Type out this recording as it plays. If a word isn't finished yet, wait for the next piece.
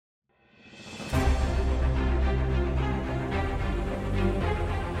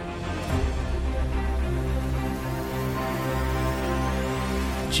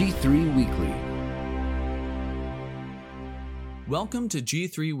G3 Weekly. Welcome to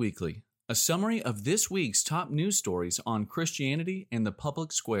G3 Weekly, a summary of this week's top news stories on Christianity and the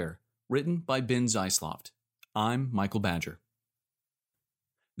public square, written by Ben Zeisloft. I'm Michael Badger.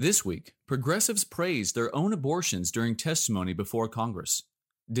 This week, progressives praised their own abortions during testimony before Congress.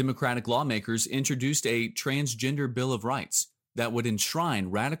 Democratic lawmakers introduced a Transgender Bill of Rights that would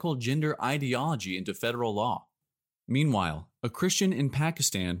enshrine radical gender ideology into federal law. Meanwhile, a Christian in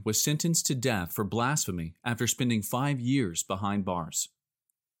Pakistan was sentenced to death for blasphemy after spending 5 years behind bars.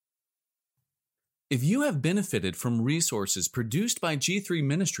 If you have benefited from resources produced by G3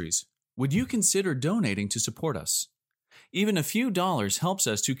 Ministries, would you consider donating to support us? Even a few dollars helps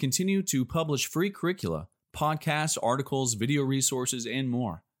us to continue to publish free curricula, podcasts, articles, video resources, and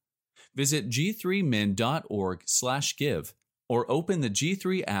more. Visit g3min.org/give or open the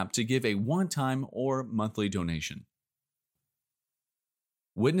G3 app to give a one-time or monthly donation.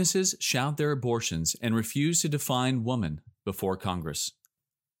 Witnesses shout their abortions and refuse to define woman before Congress.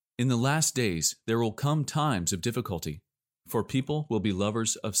 In the last days, there will come times of difficulty, for people will be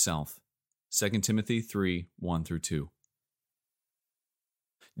lovers of self. 2 Timothy 3:1-2.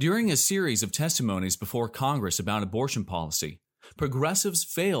 During a series of testimonies before Congress about abortion policy, progressives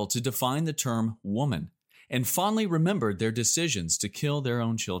failed to define the term woman and fondly remembered their decisions to kill their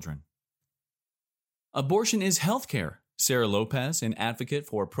own children. Abortion is health care, Sarah Lopez, an advocate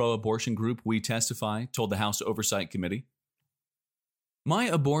for a pro-abortion group We Testify, told the House Oversight Committee. My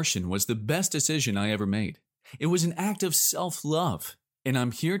abortion was the best decision I ever made. It was an act of self-love, and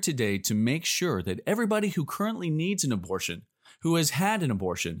I'm here today to make sure that everybody who currently needs an abortion, who has had an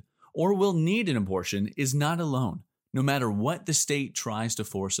abortion, or will need an abortion is not alone, no matter what the state tries to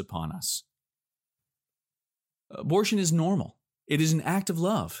force upon us. Abortion is normal. It is an act of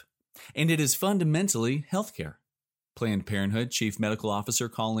love, and it is fundamentally healthcare, Planned Parenthood Chief Medical Officer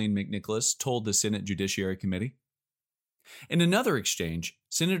Colleen McNicholas told the Senate Judiciary Committee. In another exchange,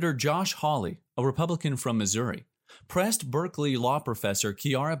 Senator Josh Hawley, a Republican from Missouri, pressed Berkeley law professor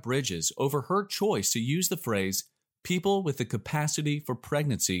Kiara Bridges over her choice to use the phrase people with the capacity for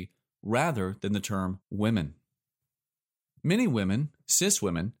pregnancy rather than the term women. Many women, cis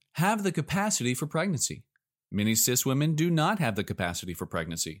women, have the capacity for pregnancy. Many cis women do not have the capacity for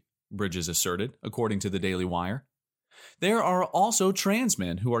pregnancy, Bridges asserted, according to the Daily Wire. There are also trans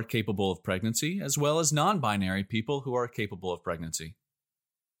men who are capable of pregnancy, as well as non-binary people who are capable of pregnancy.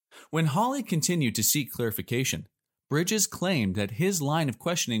 When Hawley continued to seek clarification, Bridges claimed that his line of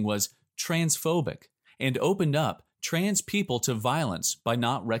questioning was transphobic and opened up trans people to violence by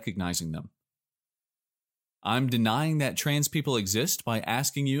not recognizing them. I'm denying that trans people exist by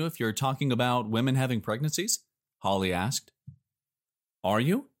asking you if you're talking about women having pregnancies? Hawley asked. Are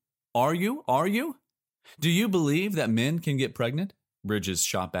you? Are you? Are you? Do you believe that men can get pregnant? Bridges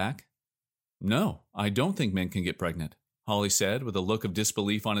shot back. No, I don't think men can get pregnant, Hawley said with a look of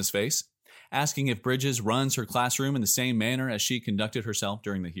disbelief on his face, asking if Bridges runs her classroom in the same manner as she conducted herself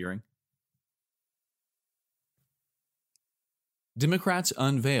during the hearing. Democrats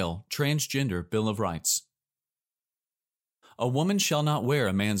unveil Transgender Bill of Rights. A woman shall not wear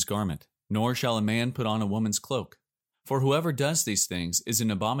a man's garment, nor shall a man put on a woman's cloak. For whoever does these things is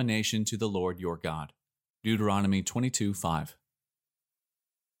an abomination to the Lord your God. Deuteronomy 22:5.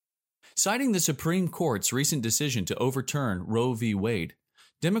 Citing the Supreme Court's recent decision to overturn Roe v. Wade,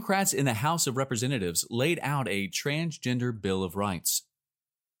 Democrats in the House of Representatives laid out a Transgender Bill of Rights.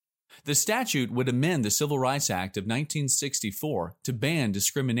 The statute would amend the Civil Rights Act of 1964 to ban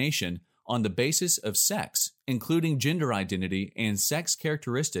discrimination on the basis of sex, including gender identity and sex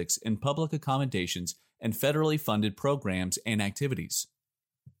characteristics in public accommodations and federally funded programs and activities.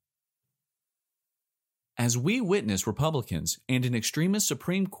 As we witness Republicans and an extremist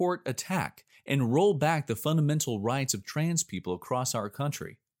Supreme Court attack and roll back the fundamental rights of trans people across our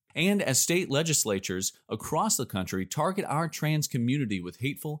country, and as state legislatures across the country target our trans community with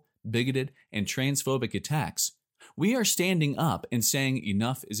hateful, bigoted, and transphobic attacks, we are standing up and saying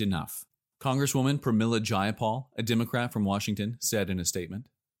enough is enough. Congresswoman Pramila Jayapal, a Democrat from Washington, said in a statement,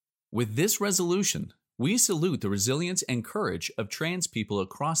 "With this resolution, we salute the resilience and courage of trans people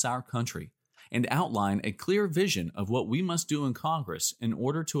across our country and outline a clear vision of what we must do in Congress in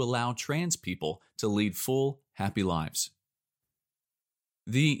order to allow trans people to lead full, happy lives."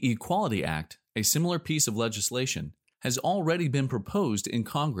 The Equality Act, a similar piece of legislation, has already been proposed in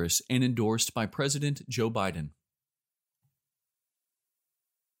Congress and endorsed by President Joe Biden.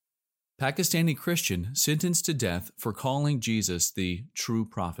 Pakistani Christian sentenced to death for calling Jesus the true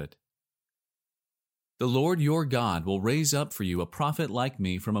prophet. The Lord your God will raise up for you a prophet like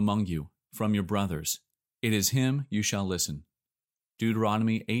me from among you, from your brothers. It is him you shall listen.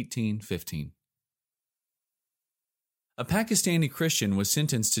 Deuteronomy 18:15. A Pakistani Christian was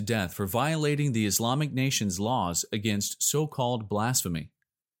sentenced to death for violating the Islamic nation's laws against so-called blasphemy.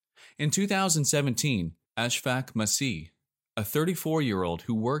 In 2017, Ashfaq Masih, a 34-year-old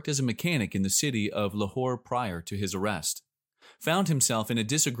who worked as a mechanic in the city of Lahore prior to his arrest, found himself in a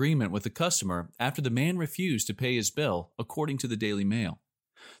disagreement with a customer after the man refused to pay his bill, according to the Daily Mail.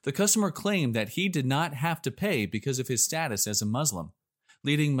 The customer claimed that he did not have to pay because of his status as a Muslim,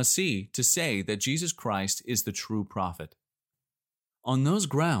 leading Masih to say that Jesus Christ is the true prophet. On those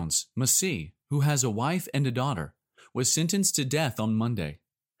grounds, Masih, who has a wife and a daughter, was sentenced to death on Monday.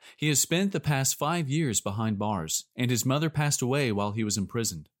 He has spent the past 5 years behind bars, and his mother passed away while he was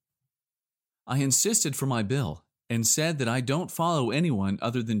imprisoned. I insisted for my bill and said that I don't follow anyone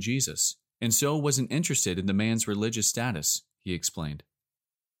other than Jesus, and so wasn't interested in the man's religious status, he explained.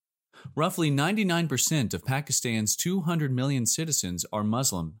 Roughly 99% of Pakistan's 200 million citizens are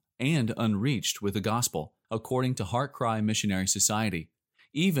Muslim and unreached with the gospel, according to Heart Cry Missionary Society,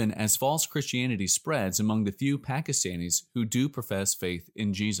 even as false Christianity spreads among the few Pakistanis who do profess faith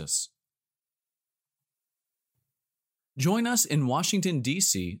in Jesus. Join us in Washington,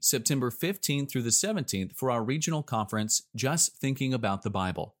 D.C., September 15th through the 17th for our regional conference, Just Thinking About the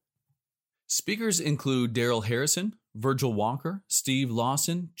Bible. Speakers include Daryl Harrison, Virgil Walker, Steve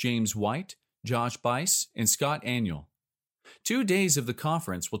Lawson, James White, Josh Bice, and Scott Annual. 2 days of the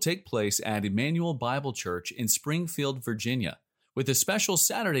conference will take place at Emmanuel Bible Church in Springfield, Virginia, with a special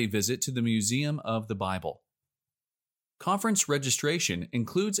Saturday visit to the Museum of the Bible. Conference registration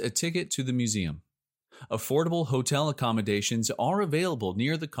includes a ticket to the museum. Affordable hotel accommodations are available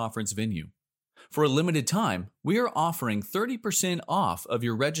near the conference venue. For a limited time, we are offering 30% off of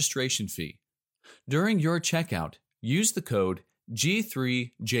your registration fee. During your checkout, use the code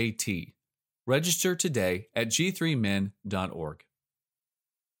G3JT. Register today at g3men.org.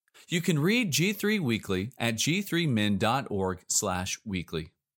 You can read G3 Weekly at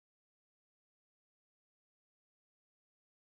g3men.org/weekly.